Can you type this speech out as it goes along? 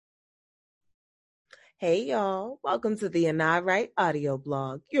Hey y'all, welcome to the Anai Wright audio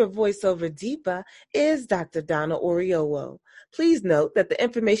blog. Your voiceover diva is Dr. Donna Oriowo. Please note that the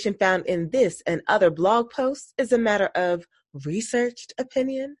information found in this and other blog posts is a matter of researched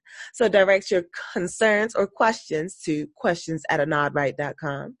opinion. So direct your concerns or questions to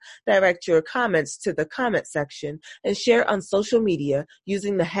questions@anodwright.com. Direct your comments to the comment section and share on social media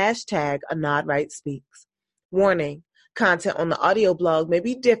using the hashtag AnodWrightSpeaks. Warning, content on the audio blog may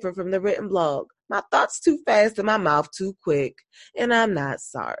be different from the written blog. My thoughts too fast and my mouth too quick, and I'm not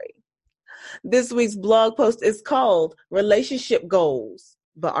sorry. This week's blog post is called Relationship Goals,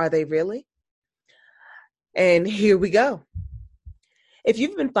 but are they really? And here we go. If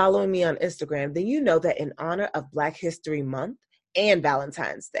you've been following me on Instagram, then you know that in honor of Black History Month and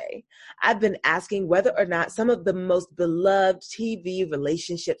Valentine's Day, I've been asking whether or not some of the most beloved TV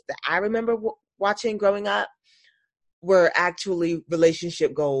relationships that I remember watching growing up were actually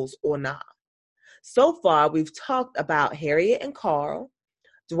relationship goals or not. So far, we've talked about Harriet and Carl,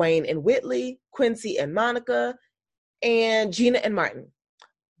 Dwayne and Whitley, Quincy and Monica, and Gina and Martin.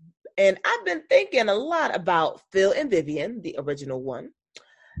 And I've been thinking a lot about Phil and Vivian, the original one,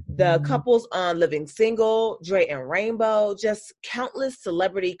 the couples on Living Single, Dre and Rainbow, just countless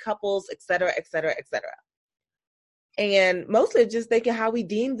celebrity couples, etc., etc., etc. And mostly just thinking how we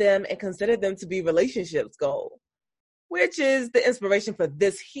deem them and consider them to be relationships goals, which is the inspiration for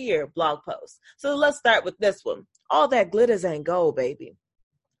this here blog post. So let's start with this one. All that glitters ain't gold, baby.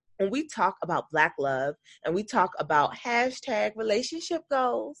 When we talk about Black love and we talk about hashtag relationship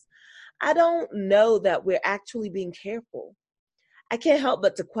goals, I don't know that we're actually being careful. I can't help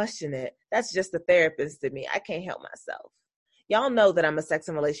but to question it. That's just a therapist to me. I can't help myself. Y'all know that I'm a sex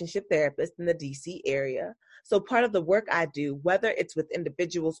and relationship therapist in the DC area. So part of the work I do, whether it's with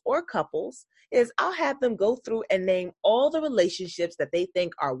individuals or couples, is I'll have them go through and name all the relationships that they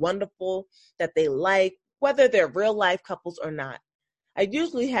think are wonderful, that they like, whether they're real life couples or not. I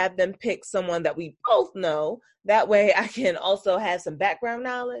usually have them pick someone that we both know. That way I can also have some background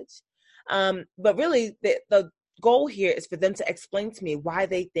knowledge. But really the goal here is for them to explain to me why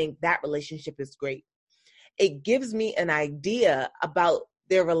they think that relationship is great. It gives me an idea about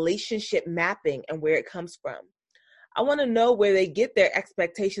their relationship mapping and where it comes from. I want to know where they get their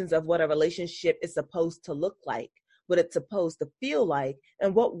expectations of what a relationship is supposed to look like, what it's supposed to feel like,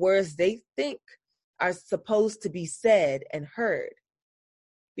 and what words they think are supposed to be said and heard.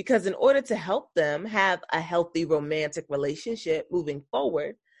 Because in order to help them have a healthy romantic relationship moving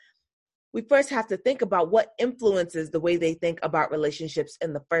forward, we first have to think about what influences the way they think about relationships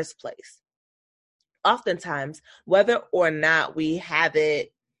in the first place. Oftentimes, whether or not we have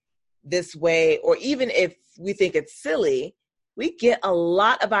it this way, or even if we think it's silly, we get a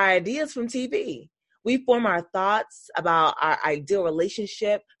lot of our ideas from TV. We form our thoughts about our ideal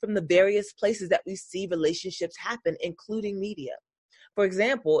relationship from the various places that we see relationships happen, including media. For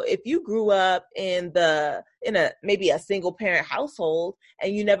example, if you grew up in maybe a single parent household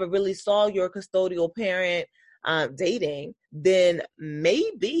and you never really saw your custodial parent dating, then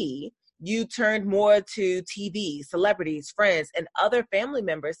maybe you turned more to TV, celebrities, friends, and other family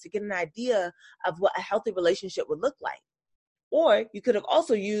members to get an idea of what a healthy relationship would look like. Or you could have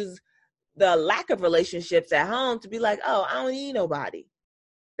also used the lack of relationships at home to be like, oh, I don't need nobody.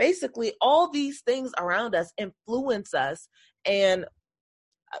 Basically, all these things around us influence us and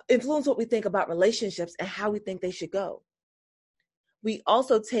influence what we think about relationships and how we think they should go. We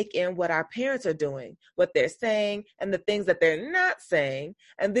also take in what our parents are doing, what they're saying, and the things that they're not saying.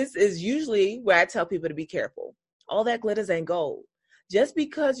 And this is usually where I tell people to be careful. All that glitters ain't gold. Just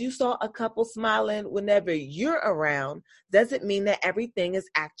because you saw a couple smiling whenever you're around doesn't mean that everything is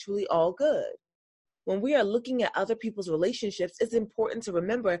actually all good. When we are looking at other people's relationships, it's important to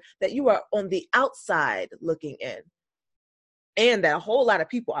remember that you are on the outside looking in. And that a whole lot of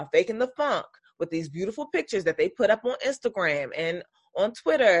people are faking the funk with these beautiful pictures that they put up on Instagram and on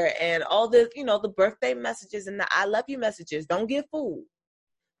Twitter and all this, the birthday messages and the I love you messages. Don't get fooled,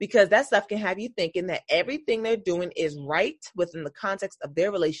 because that stuff can have you thinking that everything they're doing is right within the context of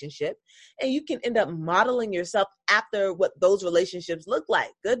their relationship. And you can end up modeling yourself after what those relationships look like,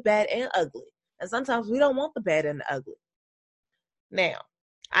 good, bad, and ugly. And sometimes we don't want the bad and the ugly. Now,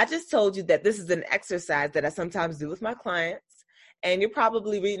 I just told you that this is an exercise that I sometimes do with my clients. And you're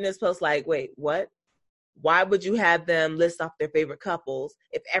probably reading this post like, wait, what? Why would you have them list off their favorite couples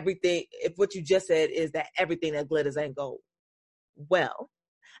if what you just said is that everything that glitters ain't gold? Well,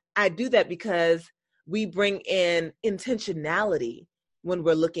 I do that because we bring in intentionality when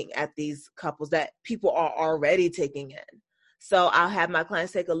we're looking at these couples that people are already taking in. So I'll have my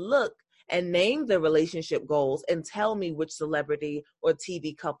clients take a look and name their relationship goals and tell me which celebrity or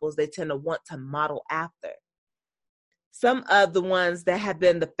TV couples they tend to want to model after. Some of the ones that have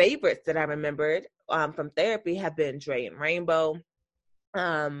been the favorites that I remembered from therapy have been Dre and Rainbow,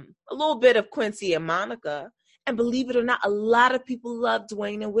 a little bit of Quincy and Monica, and believe it or not, a lot of people love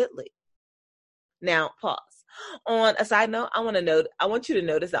Dwayne and Whitley. Now, pause. On a side note, I want you to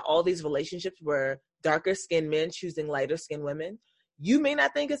notice that all these relationships were darker skinned men choosing lighter skinned women. You may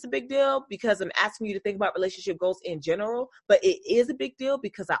not think it's a big deal because I'm asking you to think about relationship goals in general, but it is a big deal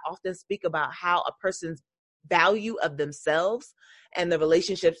because I often speak about how a person's value of themselves and the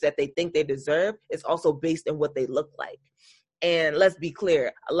relationships that they think they deserve is also based on what they look like. And let's be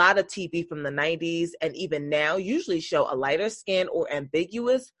clear, a lot of TV from the 90s and even now usually show a lighter skin or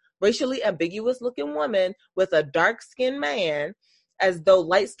racially ambiguous looking woman with a dark skinned man, as though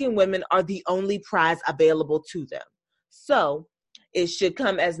light skinned women are the only prize available to them. So it should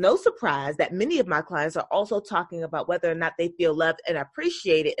come as no surprise that many of my clients are also talking about whether or not they feel loved and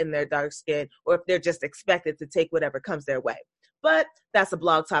appreciated in their dark skin, or if they're just expected to take whatever comes their way. But that's a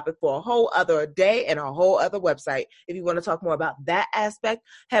blog topic for a whole other day and a whole other website. If you want to talk more about that aspect,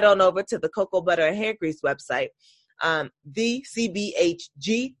 head on over to the Cocoa Butter and Hair Grease website, thecbhg.com.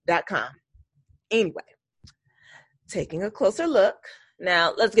 Anyway, taking a closer look.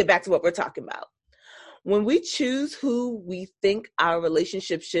 Now, let's get back to what we're talking about. When we choose who we think our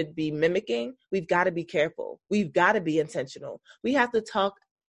relationship should be mimicking, we've got to be careful. We've got to be intentional. We have to talk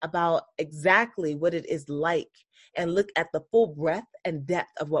about exactly what it is like and look at the full breadth and depth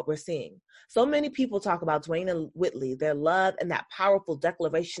of what we're seeing. So many people talk about Dwayne and Whitley, their love, and that powerful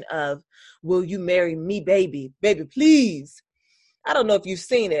declaration of, will you marry me, baby? Baby, please. I don't know if you've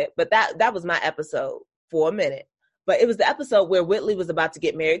seen it, but that was my episode for a minute. But it was the episode where Whitley was about to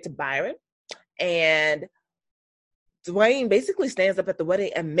get married to Byron. And Dwayne basically stands up at the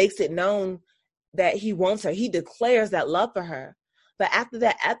wedding and makes it known that he wants her. He declares that love for her. But after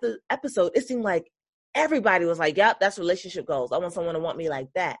that, at the episode, it seemed like everybody was like, yep, that's relationship goals. I want someone to want me like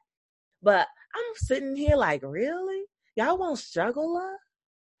that. But I'm sitting here like, really? Y'all won't struggle love?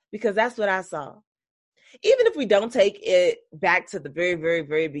 Because that's what I saw. Even if we don't take it back to the very, very,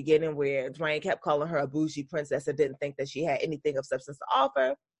 very beginning where Dwayne kept calling her a bougie princess and didn't think that she had anything of substance to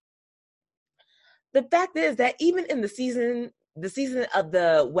offer, the fact is that even in the season of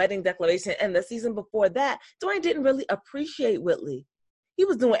the wedding declaration and the season before that, Dwayne didn't really appreciate Whitley. He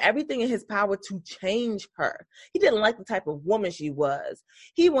was doing everything in his power to change her. He didn't like the type of woman she was.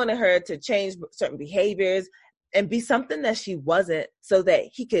 He wanted her to change certain behaviors and be something that she wasn't so that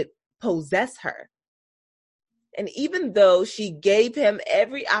he could possess her. And even though she gave him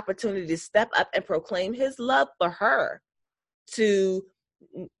every opportunity to step up and proclaim his love for her, to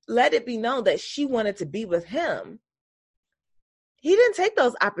let it be known that she wanted to be with him, he didn't take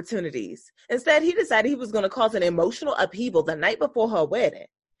those opportunities. Instead, he decided he was going to cause an emotional upheaval the night before her wedding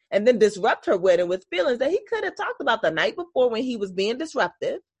and then disrupt her wedding with feelings that he could have talked about the night before when he was being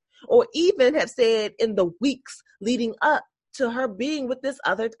disruptive, or even have said in the weeks leading up to her being with this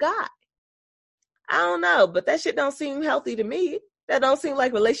other guy. I don't know, but that shit don't seem healthy to me. That don't seem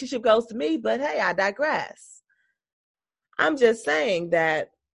like relationship goals to me, but hey, I digress. I'm just saying that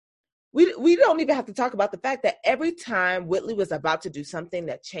we don't even have to talk about the fact that every time Whitley was about to do something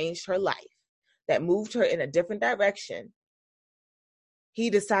that changed her life, that moved her in a different direction, he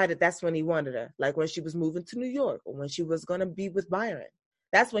decided that's when he wanted her. Like when she was moving to New York or when she was going to be with Byron.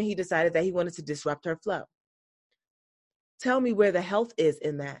 That's when he decided that he wanted to disrupt her flow. Tell me where the health is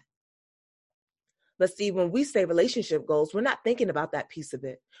in that. But see, when we say relationship goals, we're not thinking about that piece of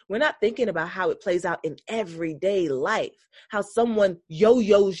it. We're not thinking about how it plays out in everyday life, how someone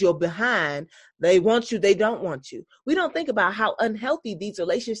yo-yos your behind. They want you, they don't want you. We don't think about how unhealthy these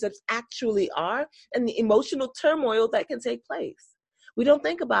relationships actually are and the emotional turmoil that can take place. We don't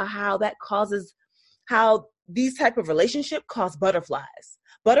think about how these type of relationships cause butterflies.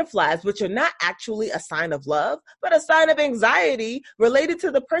 Butterflies, which are not actually a sign of love, but a sign of anxiety related to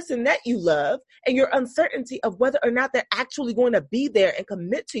the person that you love and your uncertainty of whether or not they're actually going to be there and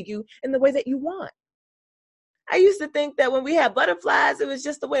commit to you in the way that you want. I used to think that when we had butterflies, it was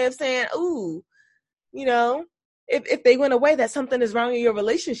just a way of saying, ooh, if they went away, that something is wrong in your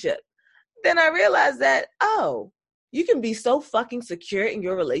relationship. Then I realized that, you can be so fucking secure in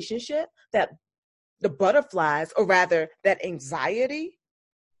your relationship that the butterflies, or rather that anxiety,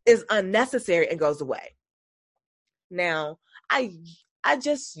 is unnecessary and goes away. Now, I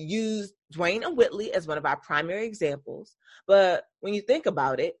just used Dwayne and Whitley as one of our primary examples, but when you think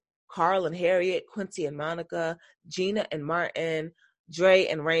about it, Carl and Harriet, Quincy and Monica, Gina and Martin, Dre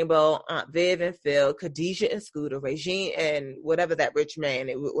and Rainbow, Aunt Viv and Phil, Khadijah and Scooter, Regine and whatever that rich man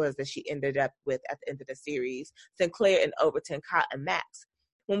it was that she ended up with at the end of the series, Sinclair and Overton, Cott and Max.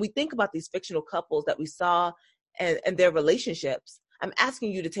 When we think about these fictional couples that we saw and their relationships, I'm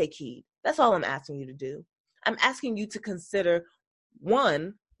asking you to take heed. That's all I'm asking you to do. I'm asking you to consider,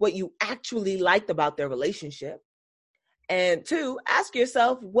 one, what you actually liked about their relationship. And two, ask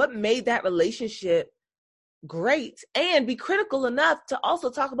yourself what made that relationship great, and be critical enough to also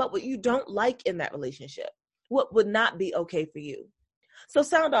talk about what you don't like in that relationship. What would not be okay for you? So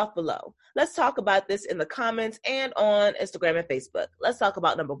sound off below. Let's talk about this in the comments and on Instagram and Facebook. Let's talk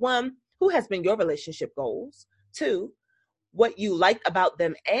about number one, who has been your relationship goals? Two, what you liked about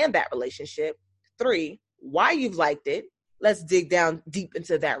them and that relationship. Three, why you've liked it. Let's dig down deep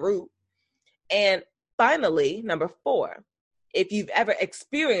into that root. And finally, number four, if you've ever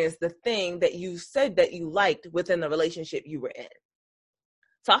experienced the thing that you said that you liked within the relationship you were in.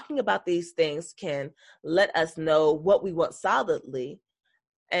 Talking about these things can let us know what we want solidly.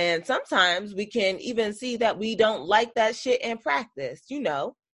 And sometimes we can even see that we don't like that shit in practice,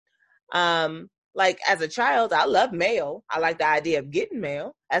 Like as a child, I love mail. I like the idea of getting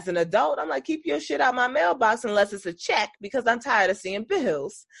mail. As an adult, I'm like, keep your shit out my mailbox unless it's a check because I'm tired of seeing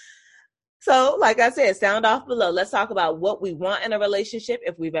bills. So, like I said, sound off below. Let's talk about what we want in a relationship,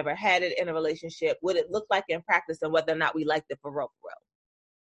 if we've ever had it in a relationship, what it looked like in practice, and whether or not we liked it for real.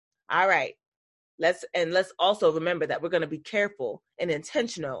 All right. Let's also remember that we're going to be careful and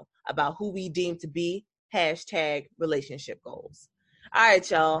intentional about who we deem to be #relationship goals. All right,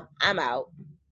 y'all. I'm out.